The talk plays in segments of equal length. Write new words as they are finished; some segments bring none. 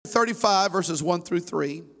35, verses 1 through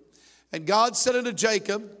 3. And God said unto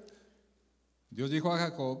Jacob, Dios dijo a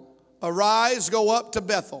Jacob, Arise, go up to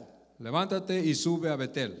Bethel, levántate y sube a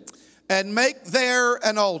Betel, and make there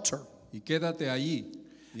an altar y quédate allí,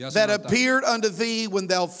 y haz that un altar appeared unto thee when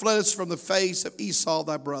thou fleddest from the face of Esau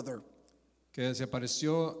thy brother. que se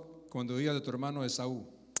apareció cuando huía de tu hermano Esaú.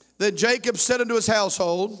 Then Jacob said unto his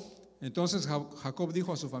household, Entonces Jacob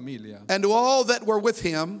dijo a su familia and to all that were with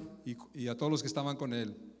him, y a todos los que estaban con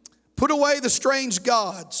él, Put away the strange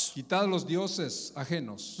gods quitad los dioses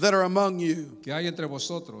ajenos that are among you, que hay entre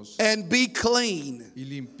vosotros, and be clean, y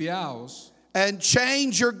limpiaos, and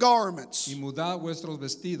change your garments. y mudad vuestros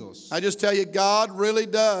vestidos. I just tell you, God really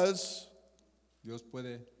does Dios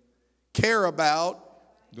puede, care about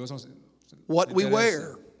Dios nos what we interesa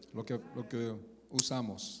wear. lo que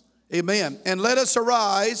usamos. Amen. And let us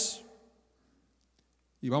arise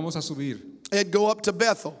Y vamos a subir, and go up to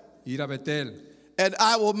Bethel, ir a Betel, and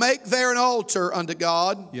I will make there an altar unto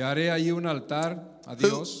God, y haré allí un altar a who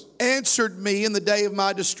Dios, answered me in the day of my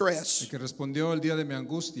el distress, que respondió el día de mi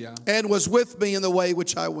angustia and was with me in the way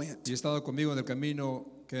which I went. y ha estado conmigo en el camino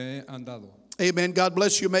que he andado. Amen. God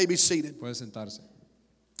bless you. You may be seated. Puede sentarse.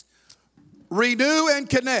 Renew and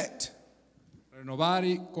connect. Renovar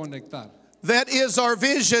y conectar. That is our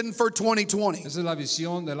vision for 2020. Esa es la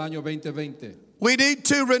visión del año 2020. We need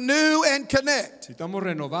to renew and connect Necesitamos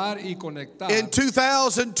renovar y conectar in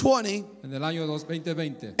 2020 en el año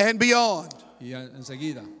 2020 and beyond. y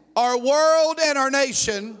enseguida. Our world and our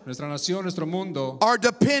nation Nuestra nación, nuestro mundo are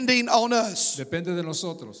depending on us. depende de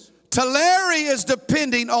nosotros. Tulare is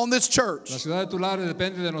depending on this La church ciudad de Tulare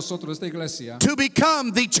depende de nosotros, esta iglesia, to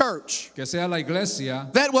become the church que sea la iglesia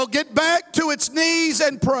that will get back to its knees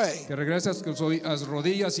and pray que regrese a sus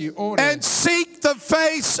rodillas y ore and seek the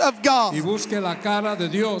face of God. y busque la cara de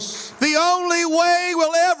Dios. The only way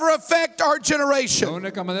we'll ever affect our La generation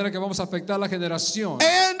única manera que vamos a afectar la generación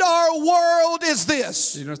and our world is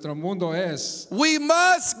this: y nuestro mundo es, we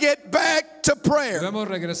must get back to prayer. debemos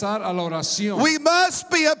regresar a la oración. We must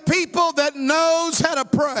be a people that knows how to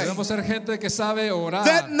pray, Debemos ser gente que sabe orar,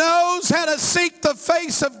 that knows how to seek the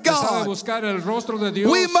face of que sabe God. buscar el rostro de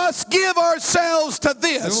Dios. We must give ourselves to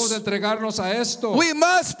Debemos de this. entregarnos a esto. We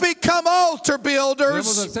must become altar Debemos de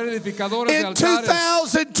builders ser edificadores de in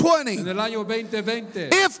altares 2020. en el año 2020.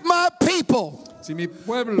 If my people, Si mi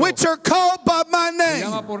pueblo which are called by my se name,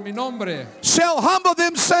 llama por mi nombre, shall humble se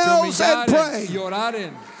themselves and humillaren y pray,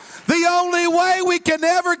 oraren. the only way we can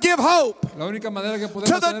ever give hope La única manera que to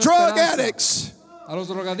podemos the tener drug esperanza addicts a los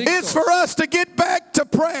is drogadictos, for us to get back to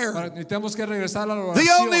prayer. necesitamos que regresar a la The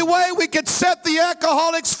only oración. way we can set the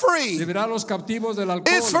alcoholics free Liberar a los captivos del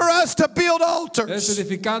is for alcohol. us to build Es altars.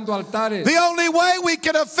 edificando altares. The only way we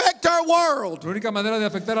can affect our world La única manera de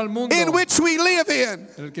afectar al mundo in which we live in,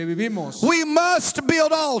 en el que vivimos, we must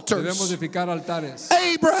build debemos altars. edificar altares.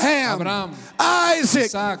 Abraham, Abraham, Isaac,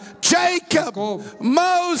 Isaac, Jacob, Jacob,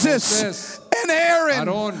 Moses, Moisés, and Aaron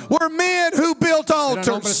Aarón were men who built Eran hombres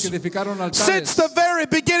altars que edificaron since altares the very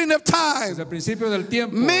beginning of time. desde el principio del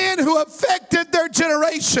tiempo. Men who affected their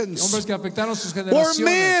generations Hombres que afectaron sus were generaciones.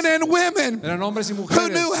 men and women Eran hombres y who mujeres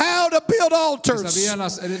knew how to build que altars. sabían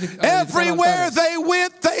edificar Everywhere altares. they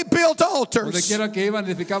went, they built Donde altars. quiera que iban,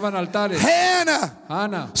 edificaban altares. Hannah,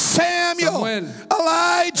 Ana, Samuel, Samuel,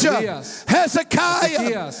 Elijah, Elías, Hezekiah,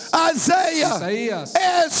 Ezequías, Isaiah, Isaías,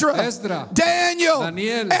 Ezra, Esdra, Daniel,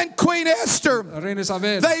 Daniel, and Queen Esther. la reina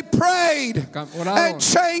Isabel. They prayed Oraron, and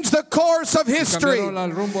changed the course of history. cambiaron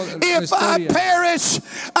el rumbo de la If I historia. perish,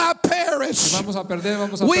 I perish. Vamos a perder,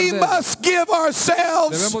 vamos a We perder. must give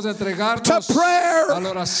ourselves Debemos de to entregarnos prayer a la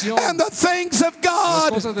oración, and the things of a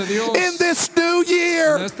God las cosas de Dios. in this new En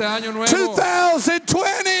year, este año nuevo,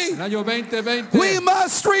 2020. el año 2020, We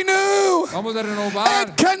must renew vamos a renovar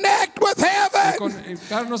and connect with y heaven.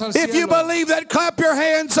 conectarnos al If you cielo. believe that, clap your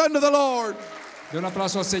hands unto the Lord. De un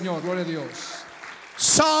aplauso al Señor, gloria a Dios.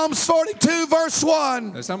 Psalms 42 verse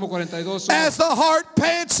 1. El Salmo 42. As the hart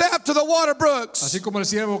pants after the water brooks, Así como el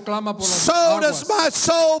siervo clama por las so does aguas, my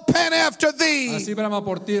soul pant after thee. así brama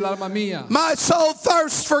por ti el alma mía. My soul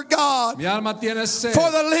thirsts for God, Mi alma tiene sed. for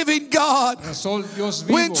the living God. El sol, Dios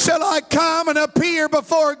vivo. When shall I come and appear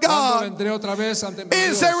before ¿Cuándo God? vendré otra vez ante mi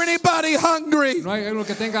Is Dios? there anybody hungry? No hay uno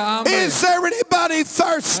que tenga hambre. Is there anybody No hay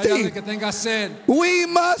thirsty? alguien que tenga sed. We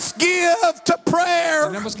must give to prayer.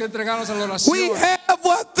 Tenemos que entregarnos a la We oración. have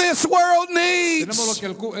what this world Tenemos lo needs,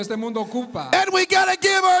 que este mundo ocupa. and we got to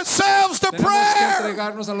give ourselves to Tenemos que prayer.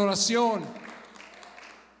 entregarnos a la oración.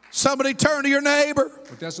 Somebody turn to your neighbor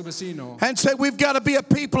Voltea a su vecino. and say, we've got to be a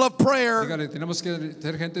people of prayer. Dígale, tenemos que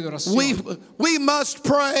ser gente de oración. We must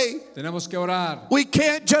pray. Tenemos que orar. We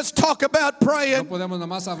can't just talk about No praying. podemos nada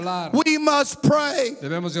más hablar. We must pray.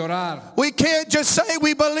 Debemos de orar. We can't just say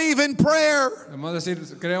we believe in prayer. Debemos decir,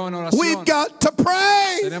 creo en We've oración. got to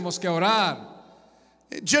pray. Tenemos que orar.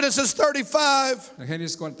 In Genesis 35, En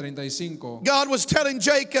Génesis 35 God was telling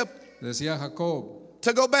Jacob decía a Jacob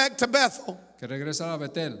to go back to Bethel. que regresara a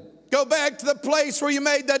Betel. Go back to the place where you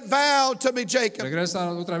made that vow to me, Jacob. Regresa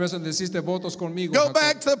otra vez donde hiciste votos conmigo. Go Jacob.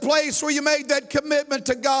 back to the place where you made that commitment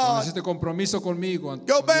to Donde God. hiciste compromiso conmigo.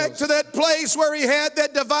 Go con back Dios. to that place where he had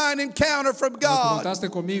that divine encounter from Donde te God. montaste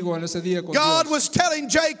conmigo en ese día con God Dios. was telling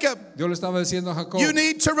Jacob, Dios le estaba diciendo a Jacob, you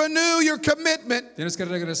need to renew your commitment tienes que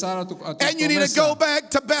regresar a tu and you need to go promesa. back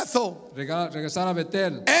to Bethel Regresar a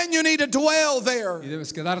Betel and you need to dwell there. y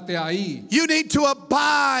debes quedarte ahí. You need to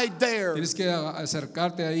abide there. Tienes que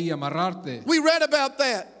acercarte ahí, amarrarte. We read about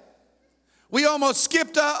that. We almost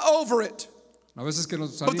skipped over it. A veces que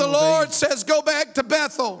nos But salimos the de Lord ahí. says, go back to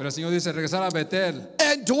Bethel Pero el Señor dice, regresar a Betel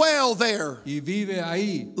and dwell there. y vive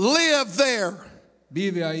ahí. Live there.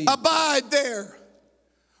 Vive ahí. Abide there.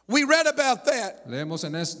 We read about that.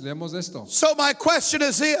 Leemos de esto. So my question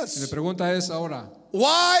is Mi this. pregunta es ahora,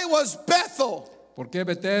 Why was Bethel ¿por qué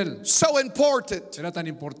Betel so important? era tan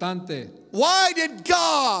importante? Why did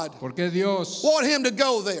God ¿Por qué Dios want him to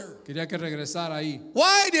go there? quería que regresara ahí?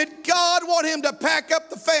 Why did God want him to pack up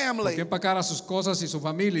the ¿Por qué family empacara sus cosas y su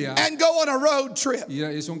familia and go on a road trip y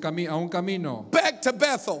hizo a un camino back to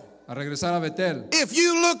Bethel? a regresar a Betel? If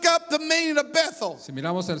you look up the meaning of Bethel, Si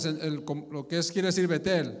miramos lo que quiere decir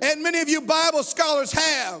Betel, and many of you Bible scholars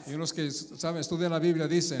have, y unos que saben, estudian la Biblia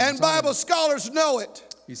dicen, and Bible scholars know it,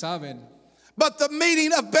 y saben, but the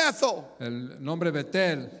meaning of Bethel, el nombre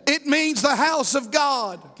Betel it means the house of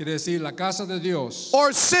God, quiere decir la casa de Dios,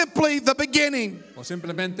 or simply the beginning. o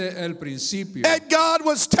simplemente el principio. And God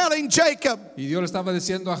was telling Jacob, Y Dios le estaba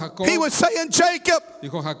diciendo a Jacob, he was saying, Jacob,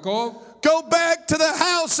 dijo Jacob, go back to the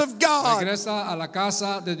house of God. regresa a la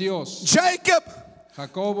casa de Dios. Jacob,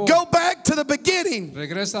 Jacobo, go back to the beginning.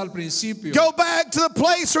 regresa al principio. Go back to the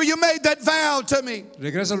place where you made that vow to me.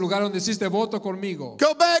 Regresa al lugar donde hiciste voto conmigo.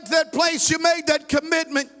 Go back to that place you made that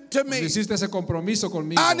commitment to Donde me. hiciste ese compromiso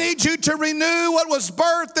conmigo. I need you to renew what was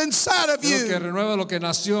birthed inside of Quiero que you renueva lo que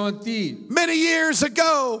nació en ti many years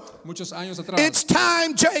ago. muchos años atrás. It's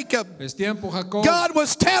time, Jacob. Es tiempo, Jacob. God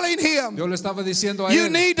was telling him, Dios le estaba diciendo a you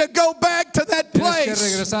él, need to go back to that tienes que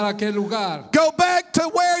place. regresar a aquel lugar. Go back to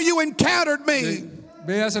where you encountered me.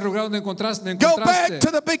 Ve a ese lugar donde me Go encontraste. back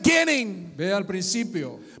to the beginning. Ve al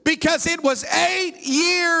principio. Because it was 8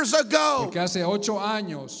 years ago. Porque hace 8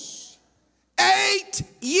 años. 8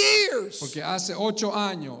 years Porque hace 8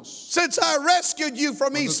 años. since I rescued you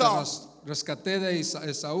from Cuando te Esau. rescaté de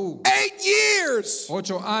Esaú. 8 years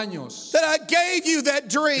 8 años. that I gave you that Que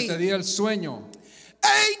te dream. di el sueño.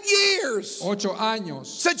 8 years 8 años.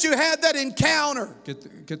 since you had that encounter. Que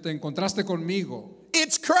te encontraste conmigo.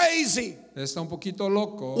 It's crazy Está un poquito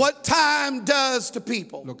loco what time does to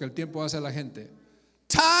people. lo que el tiempo hace a la gente.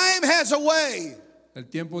 Time has a way El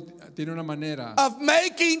tiempo tiene una manera of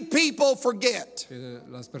making people forget. que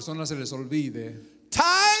las personas se les olvide.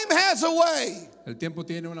 Time has a way El tiempo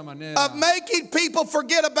tiene una manera of making people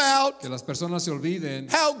forget about que las personas se olviden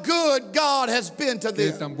how good God has been to qué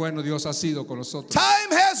them. tan bueno Dios ha sido con nosotros. Time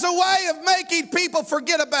has a way of making people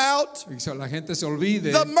forget about Y que la gente se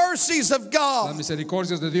olvide the mercies of las God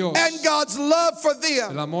misericordias de Dios, and God's love for el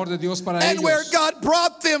them amor de Dios para and where ellos, God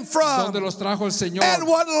brought them donde from los trajo el Señor and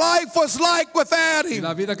what life was like without y Him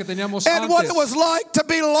la vida que teníamos and what it antes was like to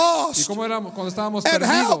be y lost cómo éramos cuando estábamos and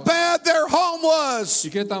how perdidos bad their home was y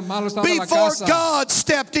qué tan malo estaba la before casa God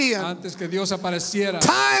stepped in. antes que Dios apareciera.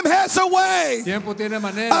 Time has a way Tiempo tiene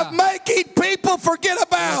manera of making people forget que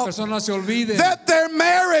las about personas se olviden that their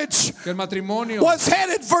marriage que el matrimonio was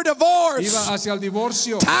headed for iba divorce. hacia el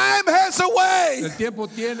divorcio. Time has a way El tiempo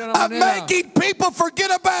tiene una of manera que making people forget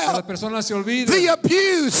las about personas se olviden the el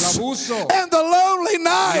abuse abuso and the lonely y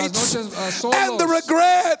las nights noches solos and the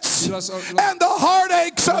regrets y los and the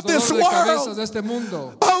heartaches los of this dolores de cabezas world. de este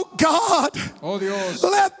mundo. Oh God, Oh Dios,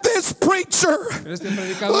 let this preacher, este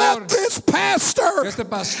predicador, let this pastor, este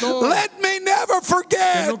pastor, let me never que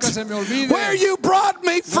forget nunca se me olvide where you brought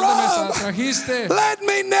me dónde me from. trajiste, Let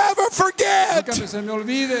me never forget nunca se me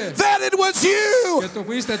olvide that it was you que tú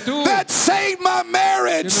fuiste tú that saved my que me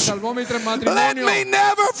marriage. salvó mi Let matrimonio, me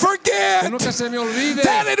never que forget nunca se me olvide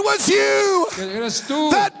that it was you que eres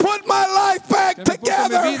tú that put my life back que me puso mi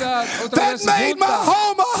together, vida otra that vez made my junta,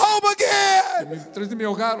 home a home que again. me trajiste mi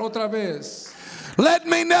hogar otra vez. Let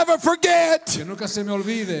me never forget. Que nunca se me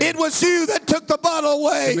olvide. It was you that took the bottle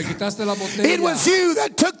away. Que me quitaste la botella. It was you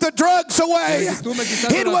that took the drugs away. Que tú me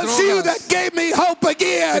quitaste It las was you drogas. that gave me hope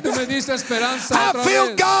again. Que tú me diste esperanza I otra feel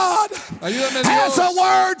vez. God Ayúdame, has Dios. a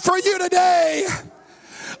word for you today.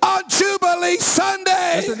 On Jubilee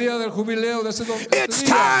Sunday, Este día del jubileo, de este it's día,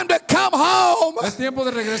 time to come home. es tiempo de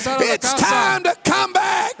regresar a la It's casa. time to come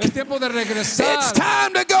back. Es tiempo de regresar. It's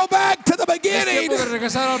time to go back to the Es beginning. tiempo de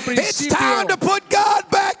regresar al It's principio. time to put God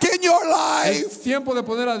back in your life. Es tiempo de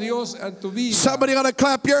poner a Dios en tu vida. Somebody ought to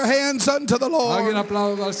clap your hands unto the Alguien Lord.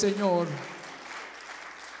 aplauda al Señor.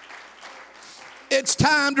 It's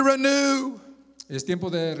time to renew Es tiempo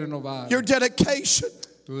de renovar your dedication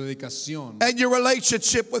tu dedicación and your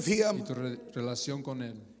relationship with y Him. tu relación con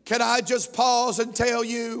Él. Can I just pause and tell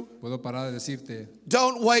you, Puedo parar de decirte,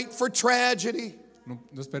 don't wait for tragedy no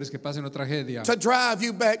esperes que pase una tragedia to drive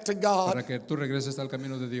you back to God. para que tú regreses al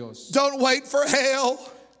camino de Dios. Don't wait for hell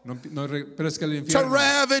No esperes que el to infierno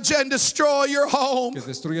ravage and destroy your home que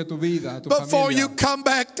destruya tu vida, tu before you familia, come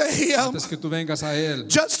back to Him. antes que tú vengas a Él.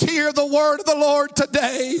 Just hear the word of the Lord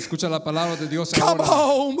today. Escucha la palabra de Dios Come ahora.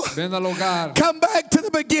 home. Ven al hogar. Come back to the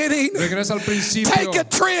beginning. Regresa al principio. Take a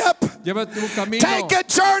trip. Llévate un camino. Take a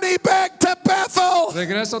journey back to Bethel.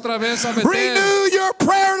 Regresa otra vez a Betel. Renew your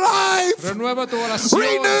prayer life. Renueva tu oración.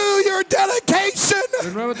 Renew your dedication.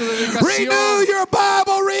 Renueva tu dedicación. Renew your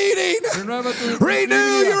Bible reading. Renueva tu Renew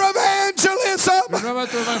Biblia. your evangelism. Renueva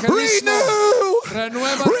tu evangelismo. Renew.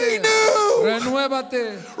 Renuévate. Renew.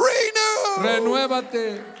 Renuévate. Renew.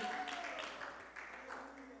 Renuévate.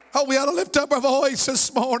 Oh, we ought to lift up our voice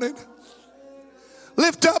this morning.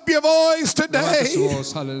 Lift up your voice Levante su today.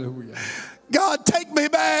 voz. Aleluya. God, take me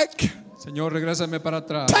back. Señor, regrésame para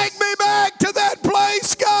atrás. Take me back to that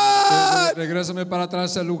place, God. Regrésame para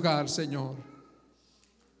atrás al lugar, Señor.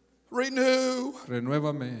 Renew.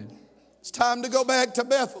 Renuévame. It's time to go back to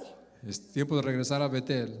Bethel. Es tiempo de regresar a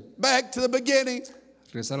Betel. Back to the beginning.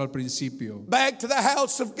 Regresar al principio. Back to the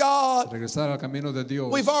house of God. Regresar al camino de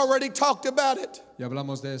Dios. We've already talked about it. Ya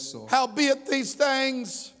hablamos de eso. Howbeit these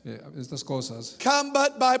things Estas cosas come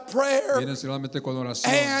but by prayer vienen solamente con oración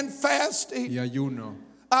and fasting. y ayuno.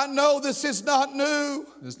 I know this is not new.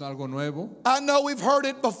 Es algo nuevo. I know we've heard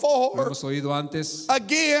it Lo before, hemos oído antes,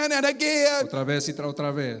 again and again, otra vez y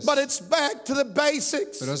otra vez. but it's back to the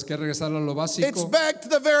basics. Pero es que regresar a lo It's básico, back to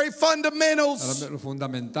the very a fundamentals lo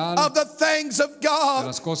fundamental of the things of de God.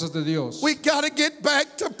 las cosas de Dios. We got to get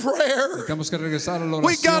back to prayer. Tenemos que regresar a la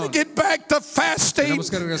We got to oración. get back to fasting. Tenemos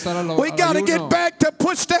que regresar a We al got to ayuno. get back to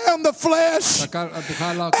push down the flesh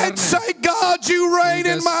Empujar la and carne. say, God, you reign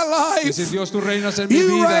in my Decir, life. Dios, tú reinas en mi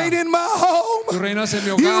You reign vida. in my Tú home. reinas en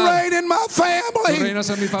mi You hogar. reign in my Tú family. reinas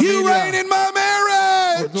en mi You familia. reign in my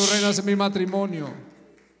marriage. Tú reinas en mi matrimonio.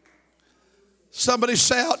 Somebody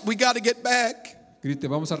shout, we got to get back. Grite,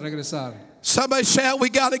 vamos a regresar. Somebody shout, we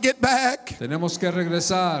got to get back. Tenemos que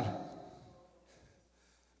regresar.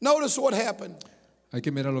 Notice what happened. Hay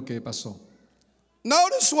que mirar lo que pasó.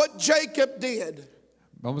 Notice what Jacob did.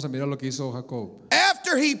 Vamos a mirar lo que hizo Jacob.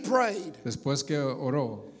 After he prayed, Después que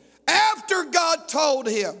oró, after God told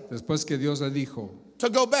him después que Dios le dijo to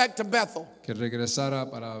go back to Bethel, que regresara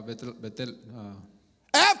para Betel,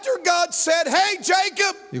 after God said, hey,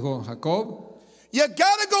 Jacob, dijo, Jacob, you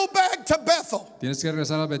got to go back to Bethel. tienes que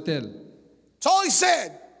regresar a Betel. That's all he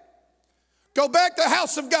said. Go back to the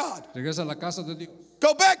house of God. Regresa a la casa de Dios.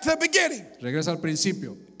 Go back to the beginning. Regresa al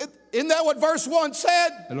principio. Isn't that what verse 1 said?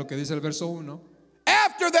 Es lo que dice el verso 1.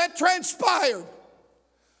 After that transpired,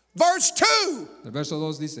 verse 2, El verso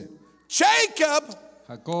 2 dice, Jacob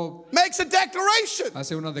Jacob makes a declaration.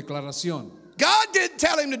 hace una declaración. God didn't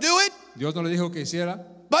tell him to do it, Dios no le dijo que hiciera,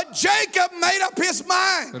 but Jacob made up his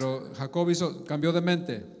mind. pero Jacob cambió de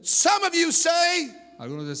mente. Some of you say,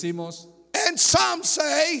 Algunos decimos and some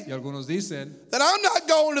say, y algunos dicen, that I'm not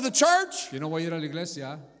going to the church yo no voy a ir a la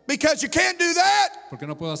iglesia because you can't do that, porque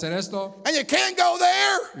no puedo hacer esto, and you can't go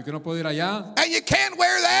there, y que no puedo ir allá, and you can't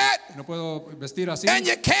wear that, y no puedo vestir así, and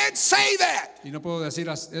you can't say that. y no puedo decir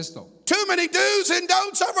esto. Too many do's and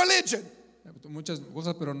don'ts of religion. Muchas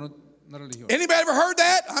cosas, pero no religión. Anybody ever heard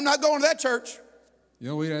that? I'm not going to that church. Yo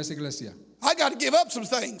no voy a ir a esa iglesia. I got to give up some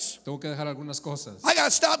things. Tengo que dejar algunas cosas. I got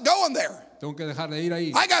to stop going there. Tengo que dejar de ir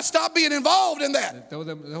ahí. I got to stop being involved in that. Debo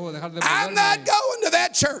dejar de I'm moverme not ahí. going to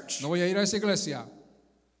that church. No voy a ir a esa iglesia.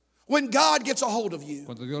 When God gets a hold of you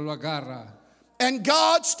Cuando Dios lo agarra and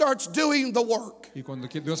God starts doing the work, y cuando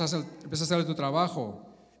Dios empieza a hacer tu trabajo,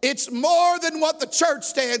 It's more than what the church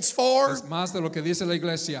stands for. Es más de lo que dice la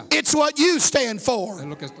iglesia. It's what you stand Es for.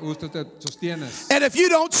 lo que usted te sostienes. And if you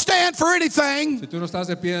don't stand for anything, Si tú no estás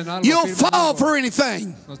de pie en algo, you'll firme en fall algo, for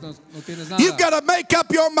anything. no tienes nada. You've got to make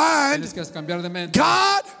up your mind. Tienes que cambiar de mente.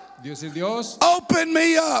 God, Dios, open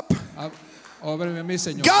me up. óbreme a mí,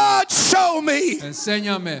 Señor. God, show me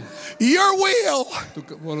Enséñame your will. tu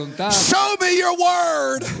voluntad, Show me your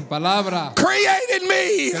word. tu palabra. Create in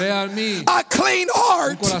me Crea en mí a clean un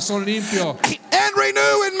heart corazón limpio and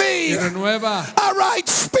renew in y me renueva a right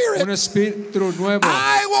un spirit. espíritu nuevo.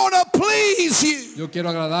 I want to please you. Yo quiero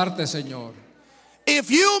agradarte, Señor.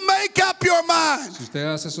 If you make up your mind, Si usted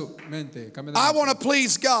hace su mente, cambia de I mente. want to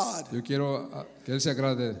please God, Yo quiero que Él se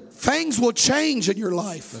agrade. things will change in your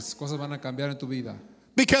life. Las cosas van a cambiar en tu vida.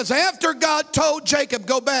 Because after God told Jacob,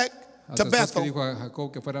 go back to Hasta después que Bethel, dijo a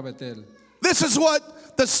Jacob que fuera a Betel. this is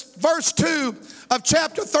what this verse 2 of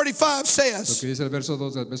chapter 35 Lo says. que dice el verso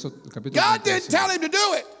 2 del capítulo God didn't 35. tell him to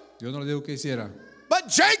do it, Dios no le dijo que hiciera, but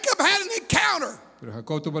Jacob had an encounter. pero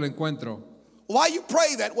Jacob tuvo el encuentro. Why you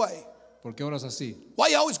pray that way? ¿Por qué oras así? Why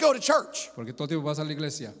you always go to church? Porque todo el tiempo vas a la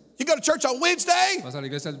iglesia. You go to church on Wednesday, Vas a la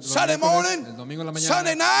iglesia el Sunday miércoles, morning, el domingo en la mañana,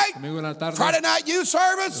 Sunday night, domingo en la tarde, Friday night youth los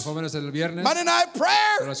service, jóvenes el viernes, Monday night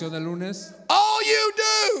prayer. oración del lunes. All you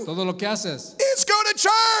do Todo lo que haces, is go to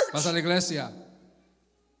vas a church. la iglesia.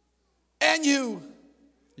 And you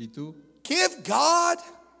 ¿Y tú? give God,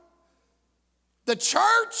 the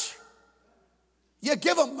church, you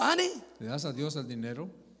give them money, ¿Le das a Dios el dinero?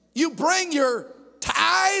 you bring your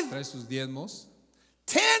tithe, ¿Traes tus diezmos?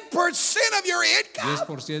 10% of your income,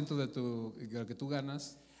 10% de lo que tú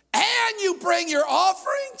ganas. and you bring your Y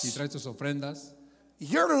offerings. traes tus ofrendas.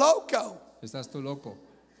 You're loco. Estás tú loco.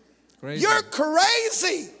 Crazy. You're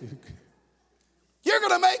crazy. You're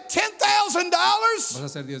going to make $10,000 Vas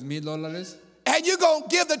a hacer $10,000 and you're going to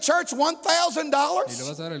give the church y le $1,000?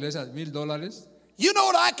 vas a dar a la iglesia $1,000. You know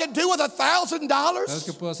what I can do with ¿Sabes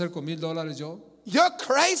qué $1,000? puedo hacer con $1,000 yo? You're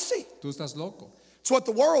crazy. Tú estás loco. It's what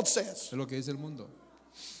the world says. Es lo que dice el mundo.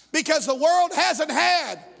 Because the world hasn't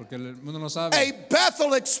had Porque el mundo no sabe. a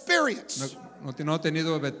Bethel experience. No ha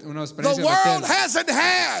tenido una The experiencia de world Betel. hasn't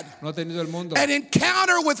had No ha tenido el mundo an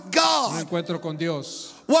encounter with un God. encuentro con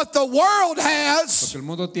Dios. What the world has Porque el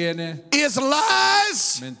mundo tiene is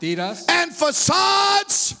lies mentiras, and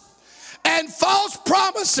facades and false las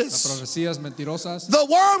promises. profecías mentirosas. The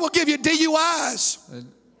world will give you DUIs.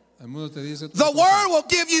 El mundo te dice The world will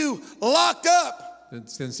give you locked up te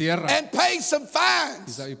encierra and pay some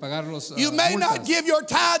fines. y pagar los You may not multas. give your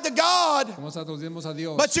tithe to God, Vamos a dar los diezmos a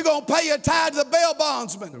Dios, but you're going to pay your tithe to the bail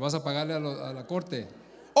bondsman pero vas a pagarle a la corte,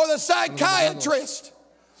 or the psychiatrist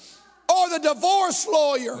or the divorce a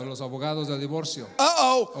lawyer. los abogados del divorcio.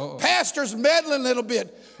 Uh-oh, pastor's meddling a little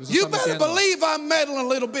bit. You better believe I'm meddling a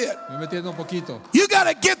little bit. Me metiendo un poquito. You got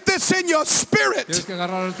to get this in your spirit. Tienes que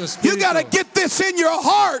agarrar tu You espíritu, got to get this in your en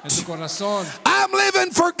heart. tu corazón. I'm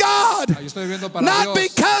living for God, Yo estoy viviendo para not Dios,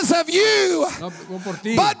 because of you, no por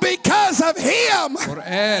ti, but because of Him. por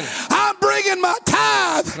Él. I'm bringing my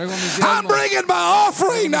tithe. Traigo mis I'm diezmos, bringing my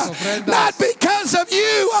offering, traigo mis ofrendas. not because of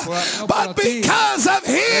you, No but para ti, because of es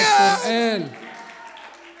por Him. Él.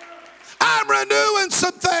 I'm renewing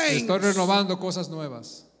some things. Estoy renovando cosas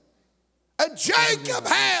nuevas And Jacob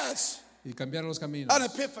has y cambiar los caminos. an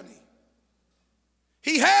epiphany.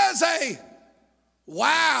 He has a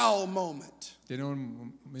wow moment. Tiene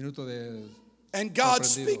un minuto de And God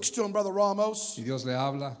Sorprendido. speaks to him, Brother Ramos. y Dios le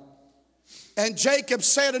habla And Jacob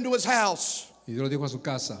said unto his house, y Dios le dijo a su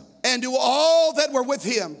casa and to all that were with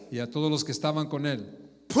him, y a todos los que estaban con él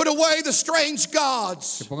put away the strange que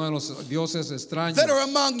gods pongan los dioses extraños that are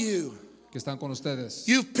among you. que están con ustedes.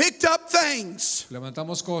 You've picked up things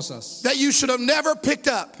Levantamos cosas that you should have never picked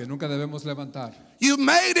up. que nunca debemos levantar. You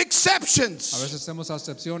made A exceptions veces hacemos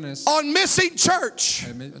excepciones on missing church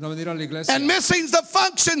no venir a la iglesia and missing the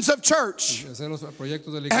functions of church. y hacer los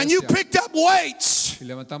proyectos de la And you iglesia picked up weights y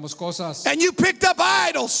levantamos cosas and you picked up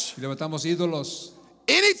idols. y levantamos ídolos.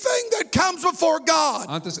 Anything that comes before God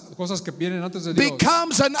Cosas que vienen antes de Dios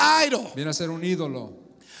becomes an idol. viene a ser un ídolo.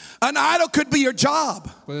 An idol could be your job.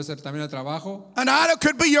 Puede ser también el trabajo, An idol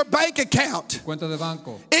could be your bank account. cuenta de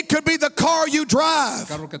banco, It could be the car you el drive.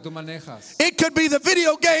 carro que tú manejas, It could be the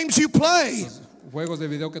video games you play. juegos de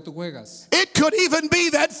video que tú juegas, It could even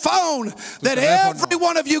be that phone that teléfono. every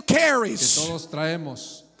one of you que carries. todos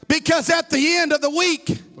traemos, Because at the end of the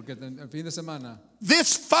week, porque el fin de semana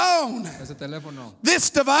this phone, ese teléfono,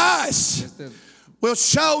 this device este will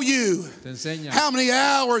show you te enseña how many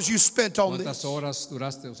hours you spent on cuántas this. horas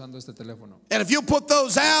duraste usando este teléfono. And if you put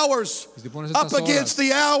those hours Y si pones up estas against horas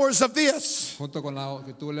the hours of this, junto con la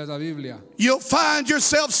que tú lees la Biblia, you'll find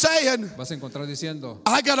yourself saying, vas a encontrar diciendo,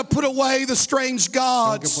 I got to put away the strange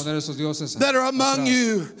tengo que gods poner esos dioses that are among atrás,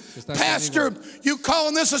 you. que están Pastor, conmigo. you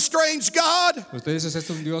calling this a strange God? Usted dice, este es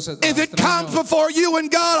un Dios If it comes extraño. before you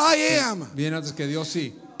and God, I am. Viene antes que Dios,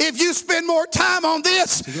 sí. If you spend more time on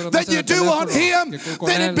this Si tú lo than ves en you el do on teléfono Him, que con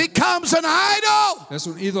then él, it becomes an idol. Es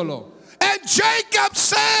un ídolo. And Jacob Y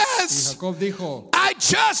says, Jacob dijo, I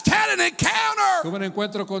just had an encounter tuve un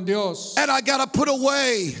encuentro con Dios. and I got to put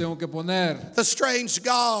away Tengo que poner the strange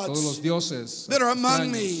todos los gods dioses that are among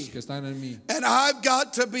extraños me. que están en mí. and I've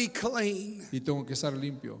got to be clean Y tengo que estar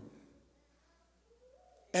limpio.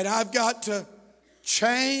 and I've got to Y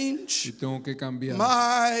change tengo que cambiar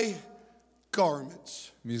my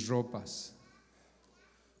garments. mis ropas.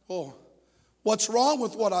 Oh, what's wrong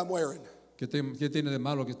with what I'm wearing? ¿Qué tiene de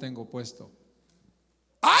malo que tengo puesto?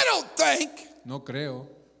 I don't think No creo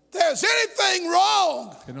there's anything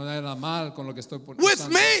wrong que no haya nada mal con lo que estoy with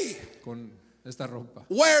usando, me con esta ropa.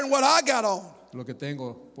 wearing what I got on. Lo que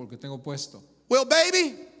tengo, porque tengo puesto. Well,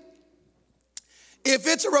 baby, if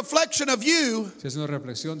it's a reflection of you Si es una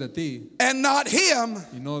reflexión de ti and not him,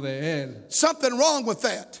 y no de él, something wrong with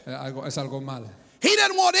that. es algo mal. He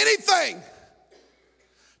doesn't want anything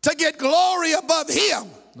to get glory above him.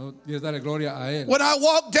 No quieres darle gloria a él. When I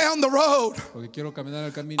walk down the road, Porque quiero caminar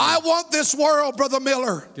el camino. I want this world, Brother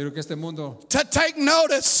Miller, Quiero que este mundo to take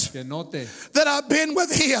notice que note that I've been with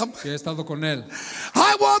him. que he estado con él.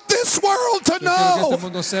 I want this world to Yo quiero que este know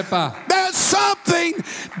mundo sepa there's something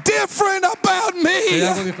different about que hay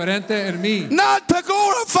algo me. diferente en mí. Not to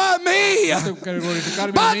glorify me, No tengo que glorificarme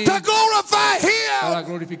a but mí to glorify para him.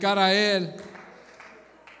 glorificar a él.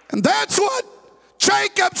 And that's what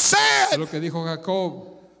Jacob Es said. lo que dijo Jacob.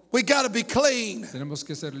 We got to be clean. Tenemos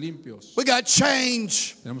que ser limpios. We got to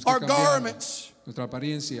change Tenemos que our cambiar garments. nuestra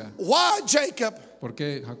apariencia. Why, Jacob? ¿Por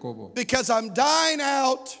qué, Jacobo? Because I'm dying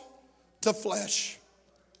out to flesh.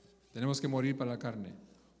 Tenemos que morir para la carne.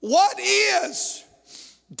 What is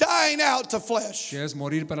dying out to flesh? ¿Qué es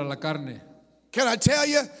morir para la carne? Can I tell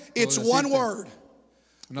you? It's Puedo one decirte word.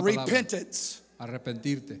 una palabra. Repentance.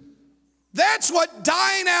 Arrepentirte. That's what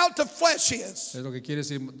dying out to flesh is. Es lo que quiere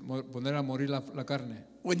decir poner a morir la carne.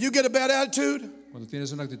 When you get a bad attitude Cuando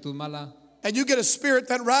tienes una actitud mala, and you get a spirit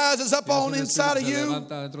that rises up tienes on un inside of espíritu que se you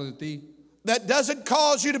levanta dentro de ti, that doesn't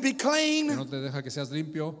cause you to be que clean, no te deja que seas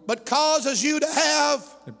limpio, but causes you to have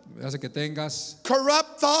hace que tengas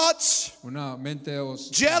corrupt thoughts, una mente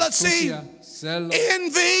jealousy, sucia, celo,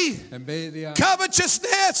 envy, envidia,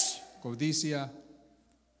 covetousness. codicia.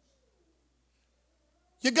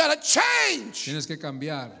 You got to change. Tienes que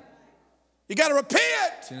cambiar, You got to repent.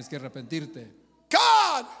 tienes que arrepentirte.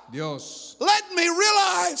 God, Dios, let me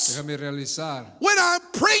realize déjame realizar when I'm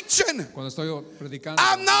preaching, cuando estoy predicando,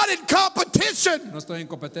 I'm not in competition no estoy en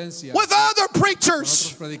competencia with other con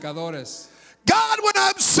preachers. otros predicadores. God, when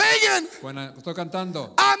I'm singing, Cuando estoy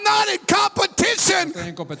cantando, I'm not in no competition estoy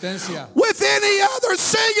en competencia with any other con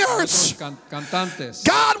singers. otros cantantes.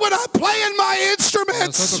 God, when I'm playing my Cuando estoy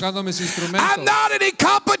instruments, tocando mis I'm instrumentos, not in any no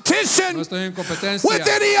competition estoy en competencia with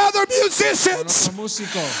any other con musicians. otro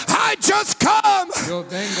músico. I just come Yo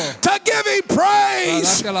vengo to give him para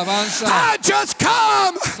praise. darte alabanza, I just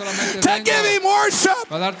come solamente to vengo give him worship.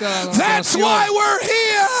 para darte la That's adoración. why we're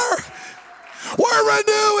here. We're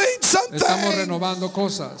renewing Estamos something. renovando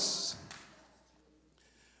cosas,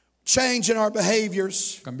 Changing our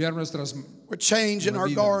behaviors. cambiar nuestras We're changing our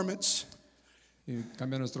vida. garments. y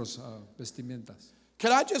cambiar nuestros vestimentas.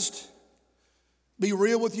 Can I just be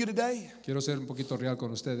real with you today? Quiero ser un poquito real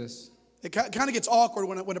con ustedes. It kind of gets awkward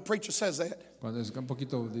when a preacher says that. Cuando es un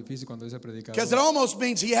poquito difícil cuando dice predicador. Because it almost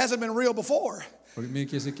means he hasn't been real before. Por mí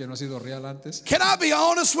quiere decir que no ha sido real antes. Can I be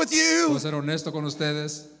honest with Puedo you? ser honesto con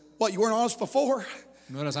ustedes. What, you weren't honest before?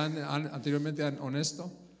 ¿No eras anteriormente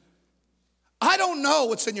honesto? I don't know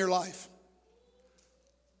what's in your life.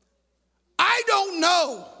 I don't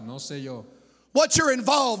know No sé yo what you're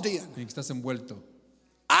involved in. en qué estás envuelto,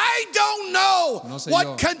 I don't know No sé what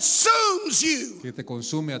yo. consumes you. que te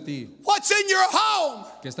consume a ti, What's in your home?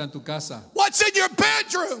 que está en tu casa, What's in your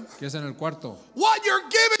bedroom? que es en el cuarto, What you're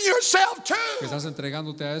giving yourself que to? estás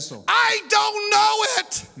entregándote a eso. I don't know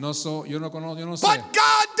it, Yo no conozco, yo no sé, but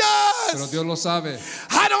God pero does. Dios lo sabe.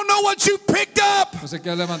 I don't know what you picked up, No sé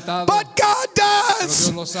qué has levantado, but God pero does.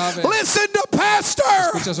 Dios lo sabe. Listen to Pastor.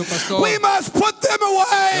 Escucha a su pastor. We must put them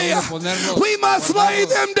away. Debemos ponerlos, We must lay guardarlos.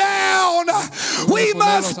 them down. We Debemos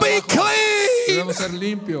must ponerlos be abajo. clean. Debemos ser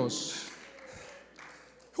limpios.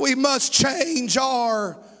 We must change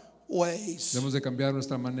our ways Debemos de cambiar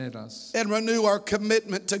nuestras maneras, and renew our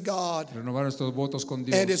commitment to God renovar nuestros votos con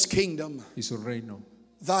Dios and His kingdom. y su reino.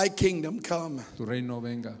 Thy kingdom come, Tu reino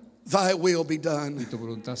venga thy will be y done. tu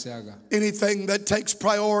voluntad se haga. Anything that takes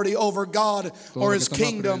priority over God Todo or lo His que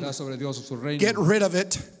toma kingdom, prioridad sobre Dios o su reino, get rid of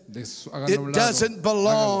it. hágalo a un It lado. doesn't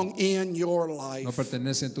belong in your No life.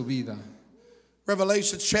 pertenece en tu vida.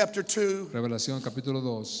 Revelation chapter 2, Revelación capítulo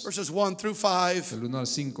 2, verses 1 through 5. del 1 al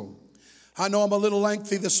 5. I know I'm a little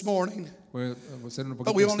lengthy this morning, Voy a ser un but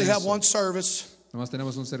poquito we only have extenso. one service, Nomás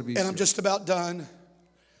tenemos un servicio. and I'm just about done.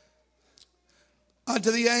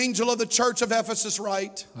 Unto the angel of the church of Ephesus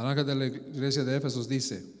write, Al ángel de la iglesia de Éfesos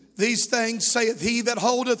dice, these things saith he that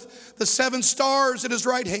holdeth the 7 stars in his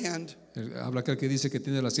right hand, habla aquel que dice que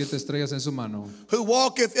tiene las 7 estrellas en su mano, who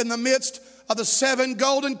walketh in the midst of the 7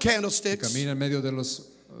 golden que candlesticks. camina en medio de los...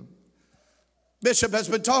 Bishop has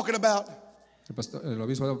been talking about El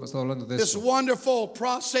obispo ha estado hablando de this eso. wonderful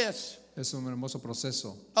process Es un hermoso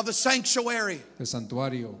proceso. of the sanctuary, El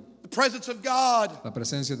santuario, the presence of God. la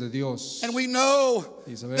presencia de Dios. And we know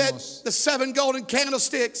Y that sabemos the 7 golden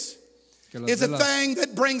candlesticks que las is a velas thing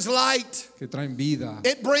that brings light. que traen vida,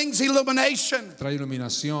 It brings illumination. trae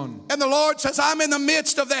iluminación. And the Lord says, I'm in the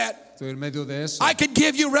midst of that. Estoy en medio de eso. I can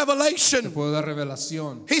give you Te revelation. puedo dar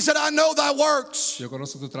revelación. He said, I know thy works Yo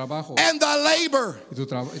conozco tu trabajo and thy labor y tu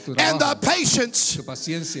and thy trabajo, patience, tu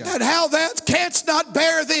paciencia and how thou canst not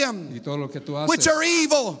bear them y todo lo que tú which haces. are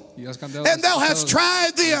evil. Y has cambiado And thou hast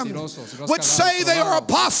tried them mentirosos, y los has which say they are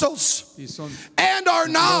apostles y son and are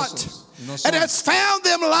not, mentirosos, y no and son. hast found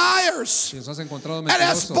them liars, Y los has encontrado and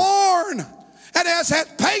hast mentirosos borne, and hast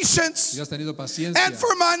had patience, y has tenido paciencia. and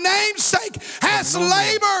for my name's sake hast Por mi nombre,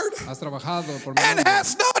 labored, has trabajado por mi and nombre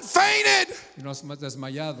hast not fainted. y no has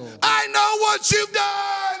desmayado. I know what you've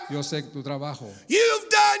done. Yo sé tu trabajo. You've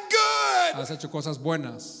done good. Has hecho cosas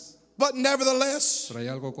buenas, But nevertheless, pero hay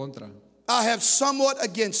algo contra. I have somewhat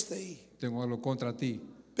against thee, Tengo algo contra ti,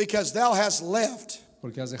 because thou hast left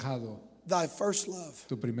porque has dejado thy first love.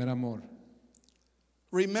 tu primer amor.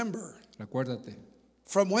 Remember Recuérdate,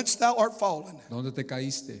 from whence thou art fallen, ¿dónde te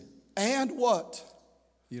caíste? and what?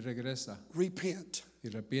 Y regresa, Repent. y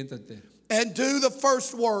arrepiéntete. And do the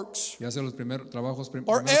first works, Y hace los primeros trabajos.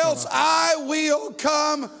 or primeros else trabajos. I will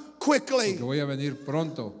come quickly, Porque voy a venir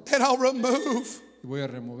pronto and I'll remove y voy a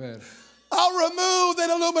remover, that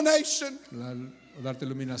illumination. darte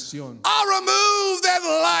iluminación. I'll remove that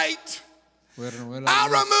light. Voy a remover la I'll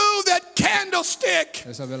luz, remove that candlestick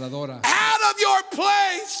esa veladora. out of your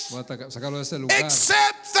place, Voy a sacarlo de ese lugar.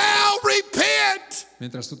 except thou repent.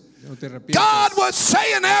 Mientras tú no te arrepientes. God was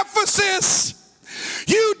saying, Ephesus,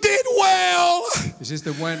 you did well.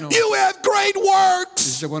 Hiciste bueno. You have great works.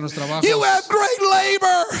 Hiciste buenos trabajos. You have great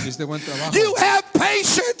labor. Hiciste buen trabajo. You have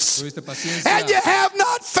patience. Tuviste paciencia. And you have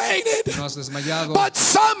not fainted. No has desmayado. But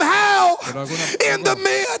somehow, Pero alguna in the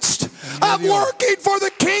midst of working for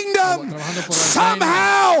the kingdom, trabajando por el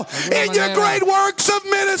somehow, reino, in your manera, great works of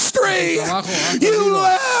ministry, en tu trabajo, has you perdido.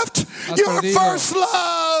 left Has your perdido. first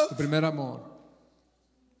love. Tu primer amor.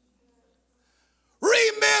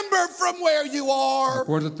 Remember from where you are.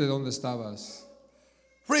 Acuérdate dónde estabas.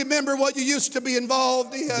 Remember what you used to be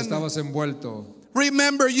involved Donde in. estabas envuelto.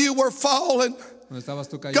 Remember you were fallen. Donde estabas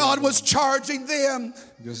tú caído. God was charging them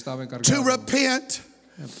Dios estaba encargado. to repent,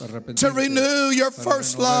 para arrepentirte, to renew your para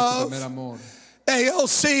first renovar tu love. primer amor.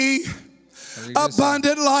 ALC, La iglesia,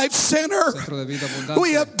 Abundant Life Center. Centro de vida abundante.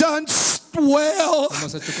 We have done well.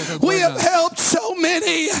 Hemos hecho cosas We have buenas. helped so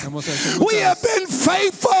many. Hemos hecho We have muchas. been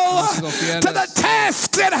faithful sido fieles. to the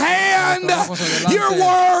tasks at hand. trabajos adelante. Your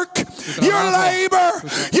work, your trabajo, labor,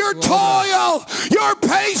 your tu toil, your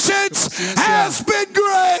patience paciencia. has been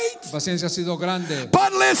great. Tu paciencia ha sido grande.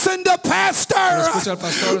 But listen to Pastor. Pero escucha al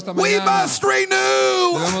pastor esta We mañana. must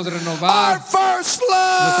renew Debemos our renovar first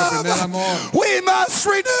nuestro primer love. amor. We must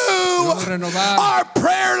renew Debemos renovar our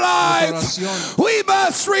prayer life. nuestra oración. We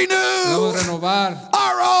must renew Debemos renovar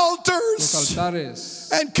our los altars altares.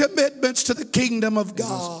 and commitments to the kingdom of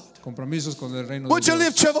God. Los compromisos con el reino Would de you Dios.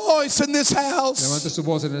 lift your voice in this house? Levante su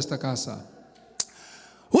voz en esta casa.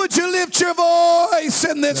 Would you lift your voice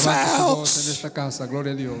in this Levante su voz en house? esta casa.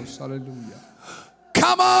 Gloria a Dios. Aleluya.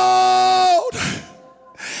 Come on.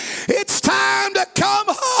 It's time to come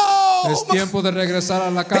Es home. tiempo de regresar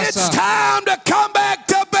a la It's casa. time to come back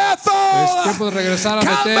to Es Bethel. tiempo de regresar a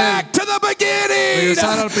Come Betel. back to the beginning.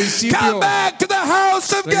 Regresar al principio. Come back to the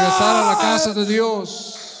house of Regresar a la casa God. de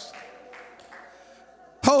Dios.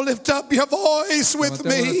 Oh, lift up your voice with Levantemos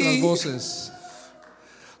nuestras me. voces.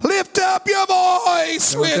 Lift up your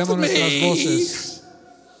voice with Levantemos nuestras me. voces.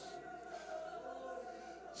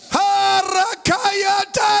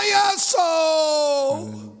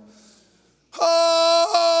 Harakayatayaso.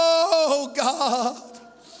 Oh, God.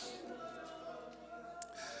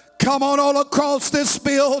 Come on, all across this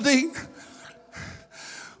building.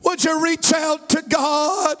 Would you reach out to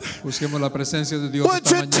God? Busquemos la presencia de Dios Would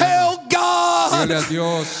esta you mañana. tell God, Dígale a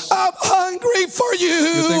Dios, I'm hungry for yo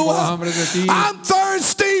you. tengo hambre de ti. I'm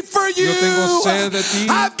thirsty for you. Yo tengo sed de ti.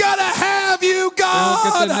 I've got to have you, God.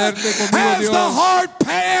 Tengo que tenerte conmigo, As Dios. the heart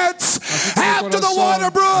pants Así como el after the corazón, water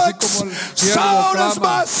brooks, así como el so ciervo does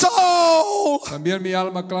clama. my soul También mi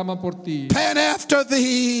alma clama por ti. pant after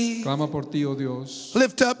thee. Clama por ti, oh Dios.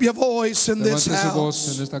 Lift up your voice in this Levante su voz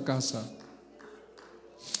house. en esta casa.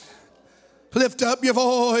 Lift up your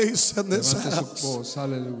voice in this Levante su house. voz.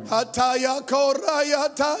 Aleluya. Hataya koraya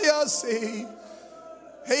taya si.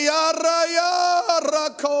 Hiyaraya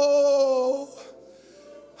rako.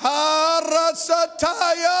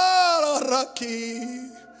 Harasataya raki.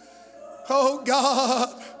 Oh God,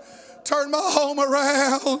 turn my home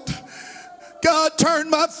around. God, turn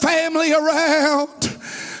my family around.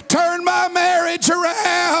 Turn my marriage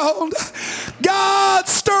around. God,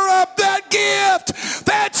 stir up that gift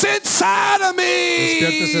that's inside of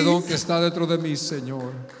Despierte ese me. don que está dentro de mí,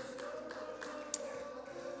 Señor.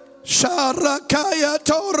 Sharakaya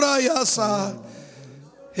torayasa.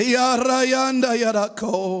 Hiyarayanda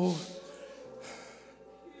yarako.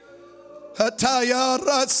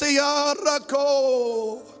 Hatayara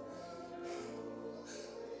siyarako.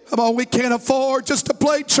 Come on, we can't afford just to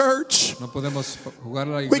play church. No podemos jugar a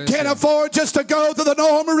la We can't iglesia. afford just to go through the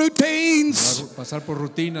normal routines Pasar por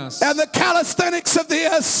rutinas and the calisthenics of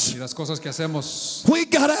this. y las cosas que hacemos. We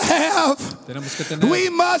gotta have, Tenemos que tener. we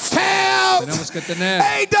must have Tenemos que tener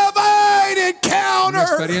a divine una encounter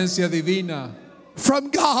experiencia divina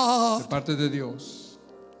from God. de parte de Dios.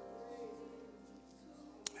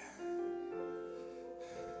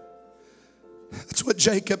 That's what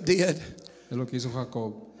Jacob did. Es lo que hizo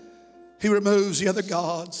Jacob. He removes the other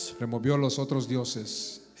gods. Removió los otros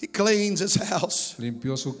dioses. He cleans his house.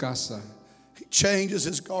 Limpió su casa. He changes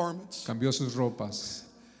his garments. Cambió sus ropas.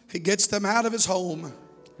 He gets them out of his home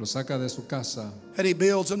Lo saca de su casa and he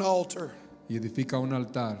builds an altar. y edifica un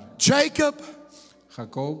altar. Jacob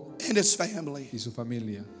Jacob and his family, y su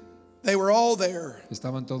familia they were all there,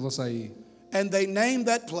 estaban todos ahí and they named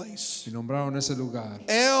that place y nombraron ese lugar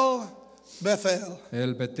El Bethel.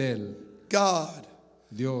 El Betel. God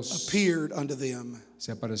Dios appeared unto them,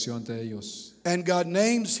 se apareció ante ellos and God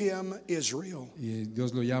names him Israel. y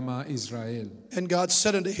Dios lo llama Israel. And God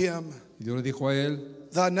said unto him, Y Dios le dijo a él,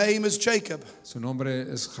 thy name is Jacob. su nombre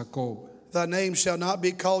es Jacob Thy name shall not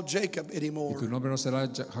be called Jacob y tu anymore, nombre no será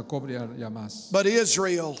Jacob ya más, but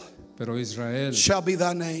Israel pero Israel shall be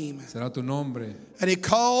thy name. será tu nombre. And he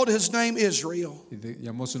called his name Israel. Y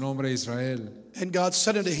llamó su nombre Israel. And God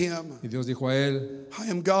said unto him, Y Dios dijo a él, I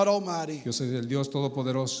am God Almighty. yo soy el Dios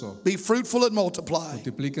Todopoderoso. Be fruitful and multiply.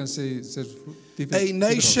 Multiplíquense y ser A fructíferos.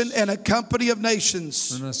 nation and a company of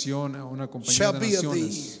nations, Una nación, una compañía shall de be of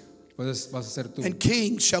naciones. Vas a ser tú. and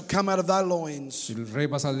kings shall come out of thy loins. Y el rey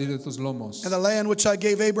va a salir de tus lomos. And the land which I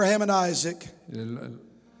gave Abraham and Isaac, El-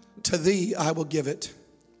 to thee I will give it.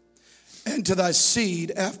 And to thy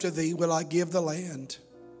seed after thee will I give the land.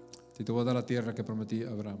 Y te voy a dar la tierra que prometí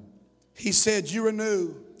a Abraham. He said, you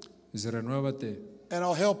renew, Dice, renuévate and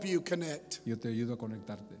I'll help you connect. y yo te ayudo a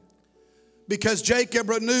conectarte. Because Jacob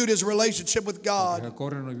renewed his relationship with God.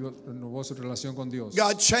 Jacob renovó su relación con Dios.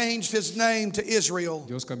 God changed his name to Israel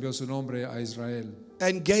Dios cambió su nombre a Israel.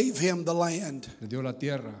 and gave him the land. Le dio la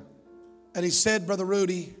tierra And he said, Brother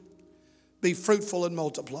Rudy, be fruitful and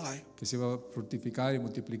multiply. que se iba a fructificar y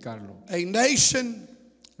multiplicarlo. A nation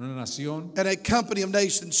Una nación, and a company of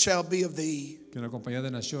nations shall be of thee. que una compañía de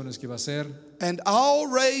naciones que iba a ser, And I'll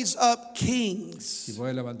raise up y kings voy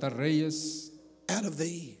a levantar reyes out of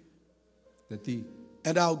thee. de ti.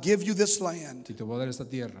 And I'll give you this land. Y te voy a dar esta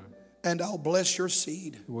tierra. And I'll bless your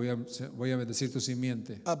seed. Y voy a bendecir tu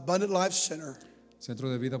simiente. Abundant Life Center. Centro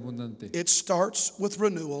de vida abundante. It starts with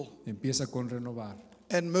renewal Empieza con renovar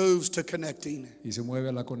and moves to connecting. y se mueve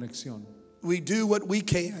a la conexión. We do what we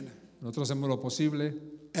can, Nosotros hacemos lo posible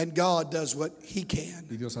and God does what He can.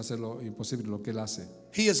 y Dios hace lo imposible, lo que Él hace.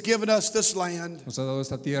 He has given us this land. Nos ha dado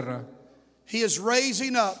esta tierra, He is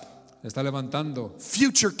raising up está levantando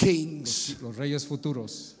future kings, los reyes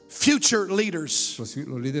futuros, future leaders. los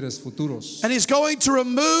líderes futuros. And He's going to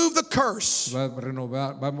remove the curse, Va a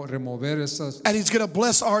renovar, va a remover esas, and He's going to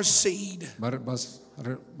bless our seed. va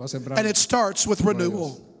a sembrar. And it starts with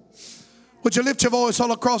renewal. Would you lift your voice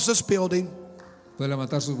all across this building? Puede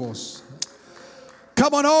levantar su voz.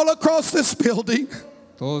 Come on, all across this building.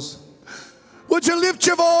 Todos Would you lift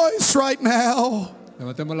your voice right now?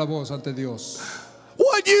 levantemos la voz ante Dios.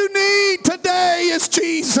 What you need today is Lo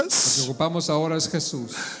que Jesus. ocupamos ahora es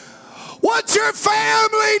Jesús. What What your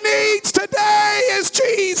family needs today is Lo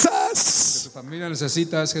que Jesus. tu familia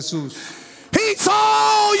necesita es Jesús. He's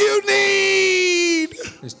all you need.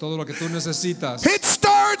 Es todo lo que tú necesitas. It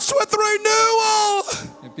starts with renewal.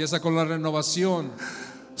 Empieza con la renovación.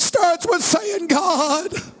 Starts with saying,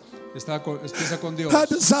 God, Empieza con Dios. I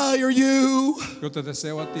desire you. Yo te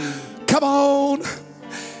deseo a ti. Come on.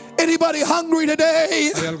 Anybody hungry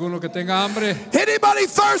today? ¿Hay alguno que tenga hambre? Anybody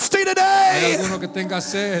thirsty ¿Hay today? alguno que tenga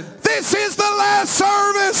sed? This is the last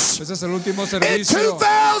service Ese es el último in servicio.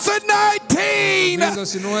 2019.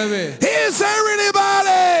 2019. Is there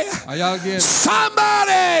anybody, ¿Hay alguien?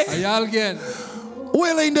 somebody ¿Hay alguien?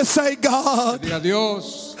 willing to say, God, Diga,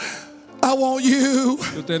 Dios, I want you.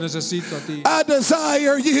 yo te necesito a ti. I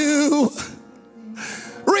desire you.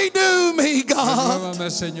 Renew me, God.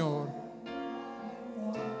 Renuévame, Señor.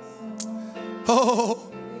 Oh.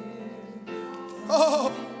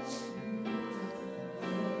 Oh.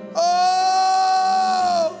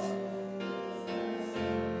 Oh.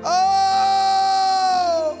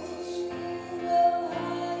 Oh.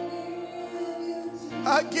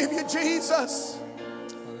 I give you Jesus.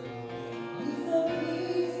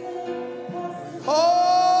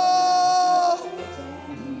 Oh.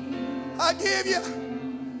 I give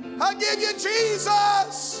you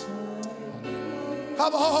Jesus.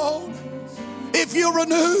 Come on. If you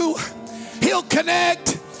renew, He'll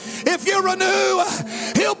connect. If you renew,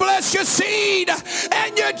 He'll bless your seed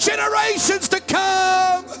and your generations to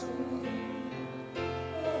come.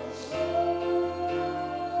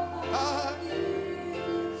 I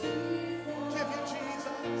give you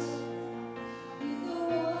Jesus.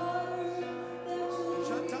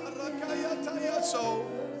 Shatarakayaso.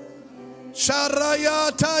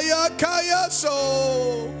 Sharayatayakayaso.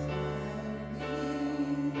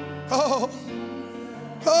 Oh.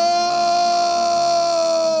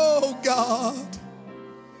 Oh, God.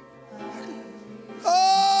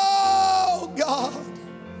 Oh, God.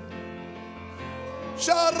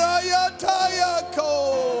 Sharayatayako.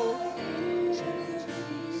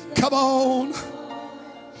 Come on.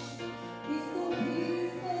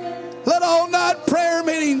 Let all night prayer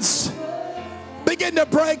meetings begin to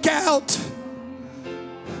break out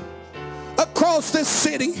across this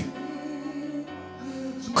city,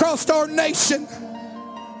 across our nation.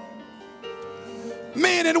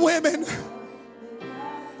 Men and women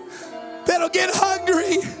that'll get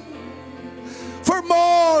hungry for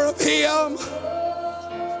more of Him.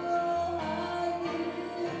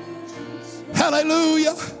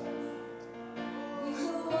 Hallelujah.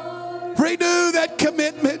 Renew that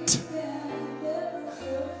commitment.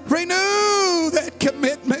 Renew that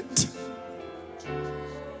commitment.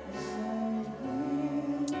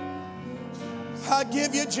 I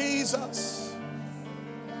give you Jesus,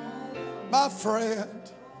 my friend.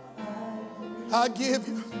 I give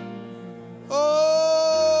you,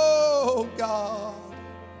 oh God.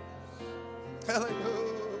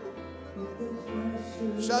 Hallelujah.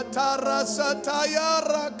 Shatara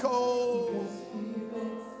satayarako.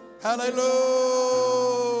 Hallelujah.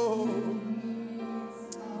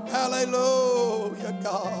 Hallelujah,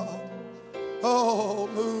 God. Oh,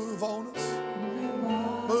 move on us.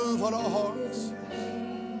 Move on our hearts.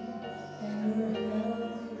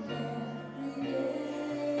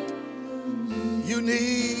 You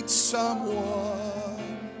need someone.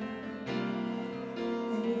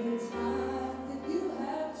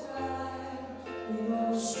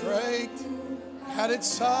 Straight at its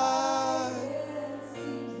side.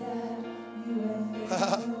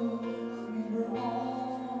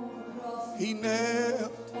 He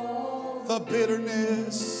nailed the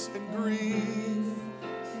bitterness and grief,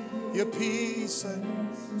 your peace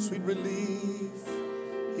and sweet relief.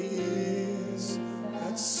 He is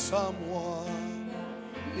that someone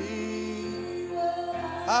need.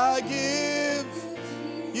 I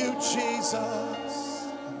give you Jesus,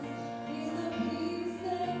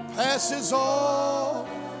 passes all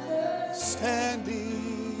standing.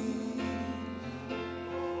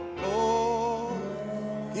 Oh,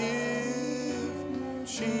 give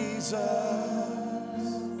Jesus.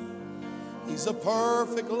 He's a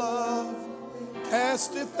perfect love,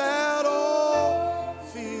 casteth out all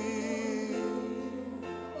fear.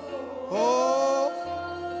 Oh,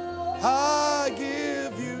 I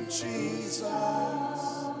give you Jesus,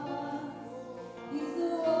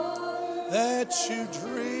 that you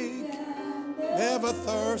drink, never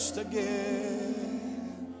thirst again.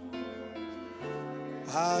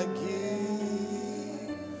 I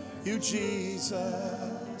give you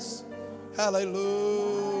Jesus,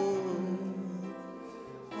 hallelujah.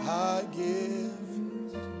 I give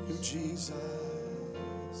you Jesus,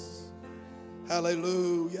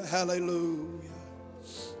 hallelujah, hallelujah.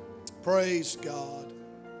 Praise God.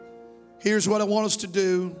 Here's what I want us to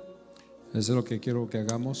do. Eso es lo que quiero que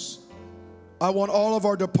hagamos. I want all of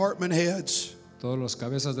our department heads Todos los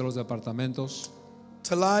cabezas de los departamentos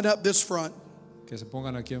to line up this front, que se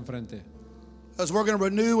pongan aquí enfrente. as we're going to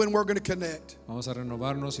renew and we're going to connect. Vamos a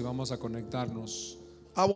renovarnos y vamos a conectarnos.